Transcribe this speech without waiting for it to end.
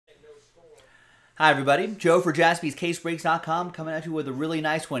Hi, everybody. Joe for JASPY'S coming at you with a really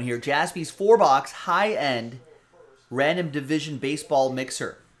nice one here. JASPY'S 4-box high-end random division baseball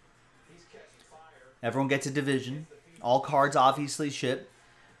mixer. Everyone gets a division. All cards obviously ship.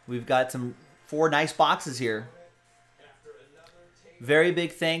 We've got some 4 nice boxes here. Very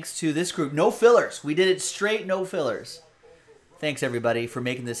big thanks to this group. No fillers. We did it straight, no fillers. Thanks, everybody, for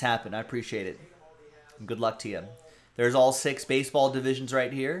making this happen. I appreciate it. And good luck to you. There's all 6 baseball divisions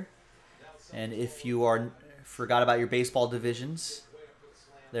right here. And if you forgot about your baseball divisions,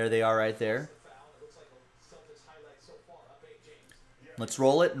 there they are right there. Let's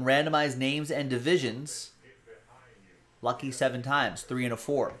roll it and randomize names and divisions. Lucky 7 times. 3 and a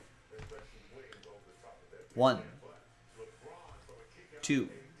 4. 1, 2,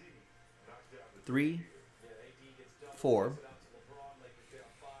 3, 4,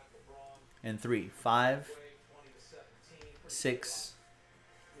 and 3. 5, 6,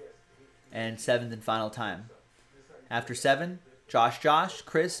 and 7th and final time. After 7, Josh,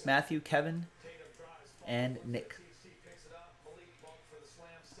 Chris, Matthew, Kevin, and Nick.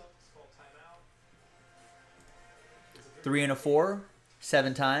 Three and a 4,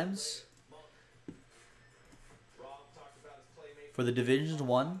 7 times. For the divisions,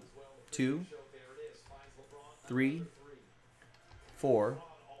 1, 2, 3, 4,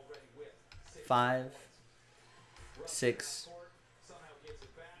 5, 6,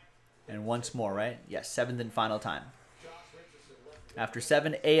 and once more, right? Yes, 7th and final time. After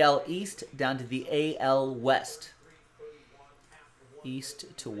 7, AL East down to the AL West. East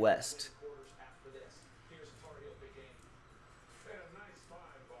to West.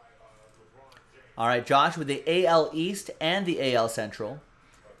 All right, Josh with the AL East and the AL Central.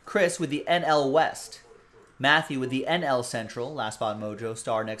 Chris with the NL West. Matthew with the NL Central, last spot mojo,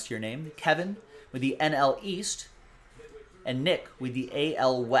 star next to your name. Kevin with the NL East. And Nick with the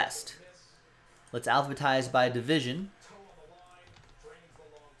AL West. Let's alphabetize by division.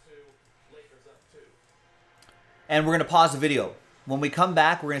 And we're going to pause the video. When we come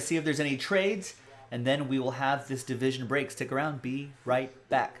back, we're going to see if there's any trades, and then we will have this division break. Stick around. Be right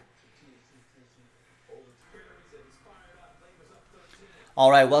back. All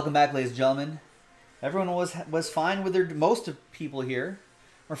right, welcome back, ladies and gentlemen. Everyone was fine with their, most of people here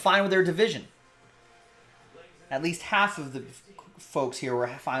were fine with their division. At least half of the folks here were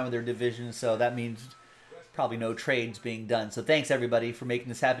fine with their division, so that means probably no trades being done. So thanks, everybody, for making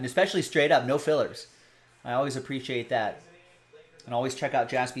this happen, especially straight up, no fillers. I always appreciate that. And always check out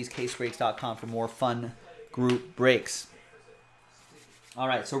JASPY'sCaseBreaks.com for more fun group breaks. All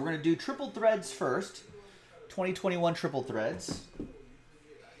right, so we're going to do triple threads first. 2021 triple threads.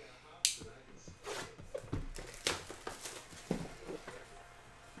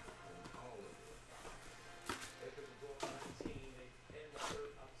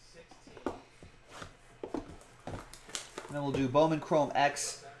 And then we'll do Bowman Chrome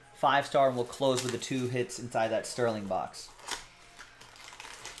X 5-star, and we'll close with the 2 hits inside that Sterling box.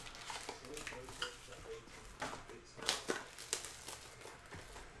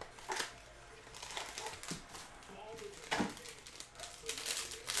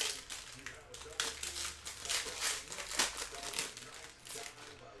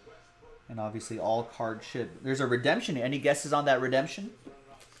 And obviously all card ship. There's a redemption. Any guesses on that redemption?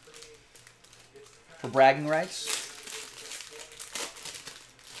 For bragging rights?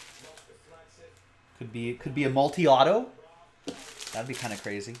 Could be a multi-auto. That'd be kind of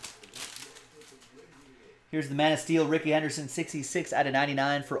crazy. Here's the Man of Steel, Ricky Henderson, 66 out of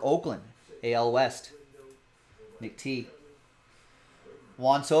 99 for Oakland, AL West. Nick T.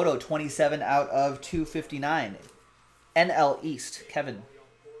 Juan Soto, 27 out of 259, NL East, Kevin.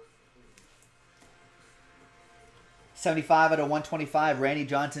 75 out of 125, Randy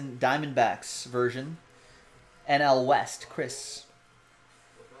Johnson, Diamondbacks version, NL West, Chris.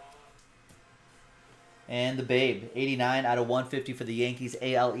 And the Babe, 89 out of 150 for the Yankees,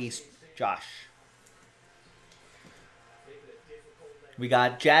 AL East, Josh. We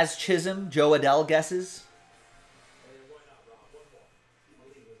got Jazz Chisholm, Joe Adell guesses.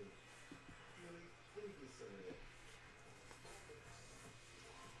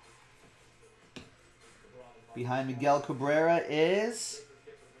 Behind Miguel Cabrera is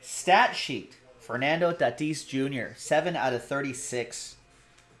Stat Sheet, Fernando Tatis Jr., 7 out of 36.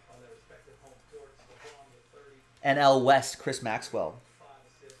 NL West, Chris Maxwell.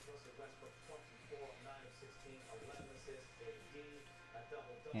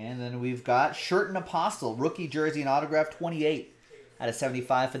 And then we've got Shirt and Apostle, rookie jersey and autograph, 28 out of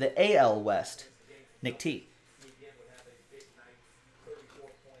 75 for the AL West, Nick T.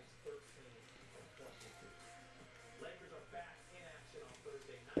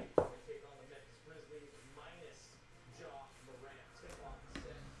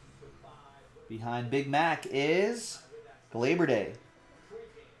 Behind Big Mac is Glaber Day.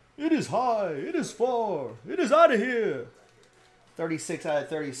 It is high. It is far. It is out of here. 36 out of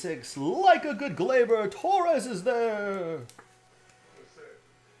 36. Like a good Glaber, Torres is there.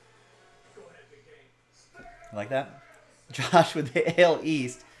 Like that? Josh with the AL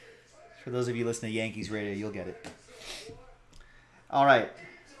East. For those of you listening to Yankees radio, you'll get it. All right.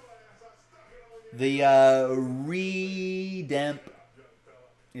 The Redemp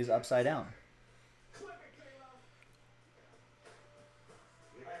is upside down.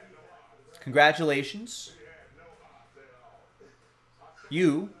 Congratulations.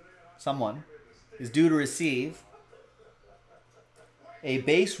 You, someone, is due to receive a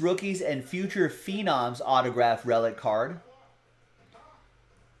base rookies and future phenoms autograph relic card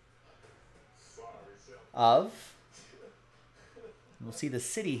of, we'll see the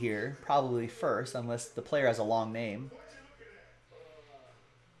city here probably first, unless the player has a long name.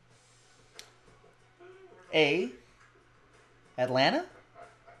 A, Atlanta.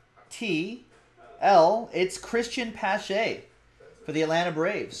 T, L, it's Christian Pache for the Atlanta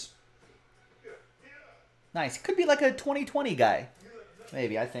Braves. Nice. Could be like a 2020 guy.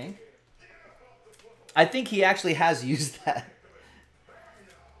 Maybe, I think. I think he actually has used that.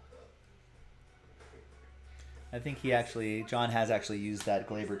 I think he actually, John has actually used that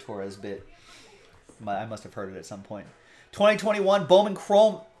Glaber Torres bit. I must have heard it at some point. 2021 Bowman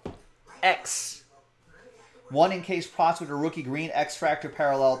Chrome X. 1 encased prospect with a rookie green X-Fractor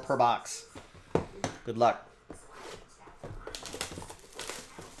parallel per box. Good luck.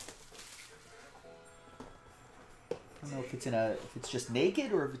 I don't know if it's in a, if it's just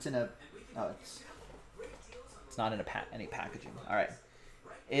naked or if it's in a, oh, it's not in any packaging. All right.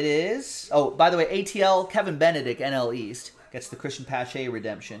 It is, oh, by the way, ATL Kevin Benedict, NL East, gets the Christian Pache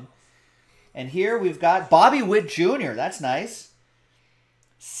redemption. And here we've got Bobby Witt Jr. That's nice.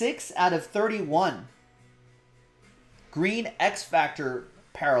 6 out of 31. Green X-Factor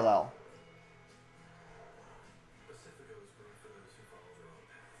parallel.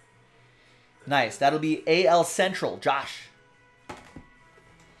 Nice. That'll be AL Central. Josh.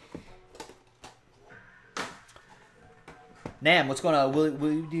 Nam, what's going on?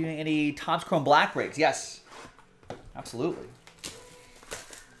 Will you do any Topps Chrome Black breaks? Yes. Absolutely. I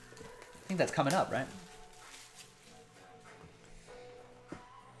think that's coming up, right?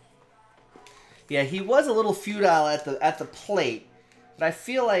 Yeah, he was a little futile at the plate, but I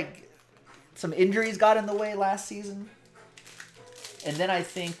feel like some injuries got in the way last season. And then I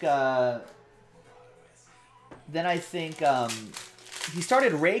think he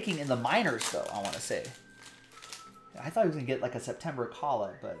started raking in the minors, though, I want to say. I thought he was going to get like a September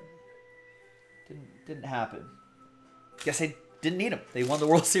call-up, but didn't happen. Guess they didn't need him. They won the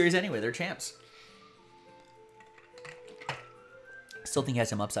World Series anyway. They're champs. Still think he has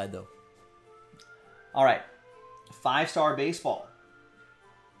some upside, though. All right. 5-star baseball.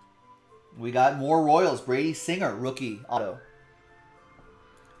 We got more Royals. Brady Singer, rookie auto.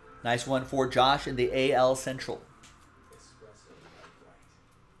 Nice one for Josh in the AL Central.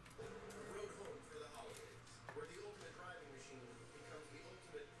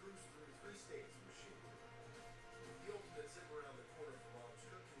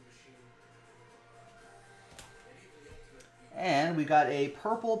 And we got a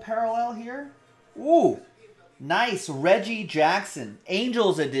purple parallel here. Ooh, nice. Reggie Jackson,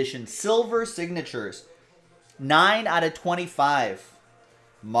 Angels edition, silver signatures. 9 out of 25.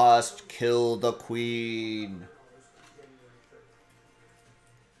 Must kill the queen.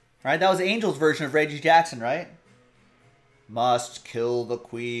 All right, that was Angels version of Reggie Jackson, right? Must kill the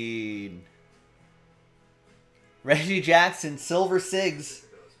queen. Reggie Jackson, silver sigs.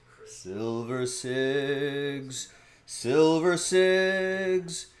 Silver sigs. Silver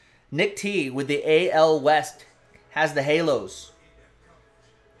sigs. Nick T with the AL West has the halos.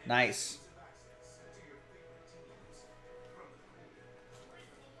 Nice.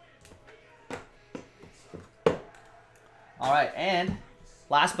 All right, and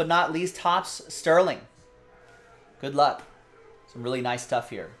last but not least, Topps Sterling. Good luck. Some really nice stuff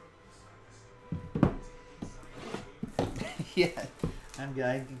here. Yeah, I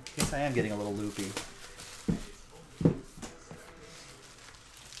guess I am getting a little loopy.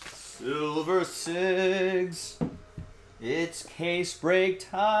 Silver Sigs. It's case break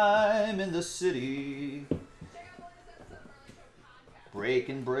time in the city. Break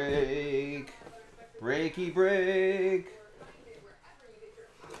and break. Breaky break.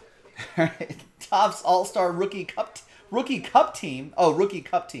 All right. Topps All-Star Rookie Cup Team. Oh, Rookie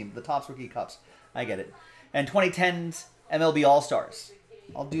Cup Team. The Topps Rookie Cups. I get it. And 2010's MLB All-Stars.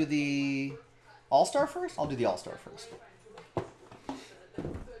 I'll do the All-Star first? I'll do the All-Star first.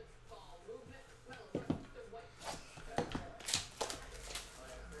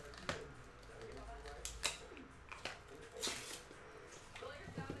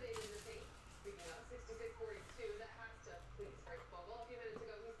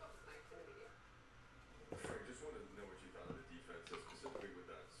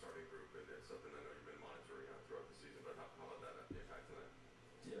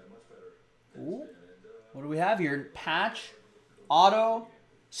 Ooh. What do we have here? Patch, auto,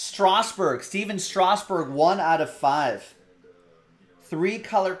 Strasburg. Steven Strasburg, 1 out of 5.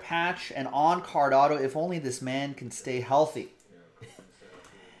 3-color patch and on-card auto. If only this man can stay healthy.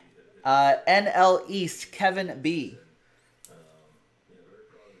 NL East, Kevin B.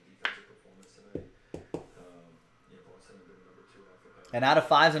 And out of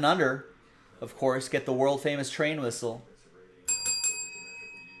 5s and under, of course, get the world-famous train whistle.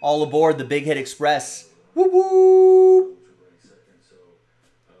 All aboard the Big Hit Express. Woo woo!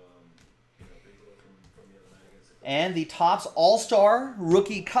 And the Topps All-Star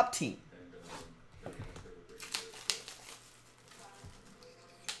Rookie Cup Team.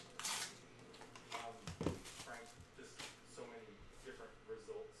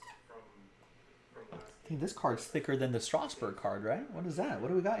 I think this card's thicker than the Strasburg card, right? What is that? What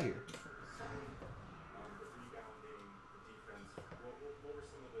do we got here?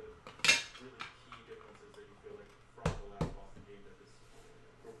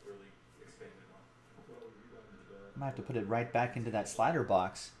 I might have to put it right back into that slider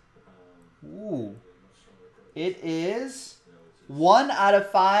box. Ooh. It is 1 out of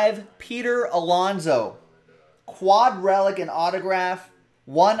 5, Peter Alonso. Quad relic and autograph.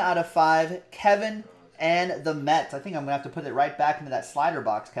 1 out of 5, Kevin and the Mets. I think I'm going to have to put it right back into that slider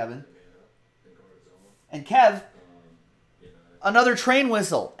box, Kevin. And Kev, another train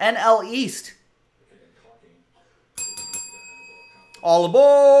whistle. NL East. All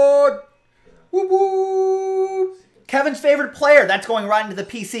aboard! Woo woo! Kevin's favorite player. That's going right into the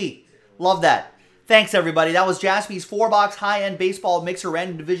PC. Love that. Thanks, everybody. That was Jaspy's 4-box high-end baseball mixer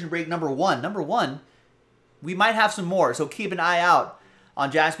random division break number 1. Number 1. We might have some more, so keep an eye out on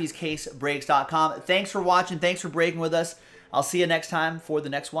JaspysCaseBreaks.com. Thanks for watching. Thanks for breaking with us. I'll see you next time for the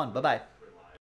next one. Bye-bye.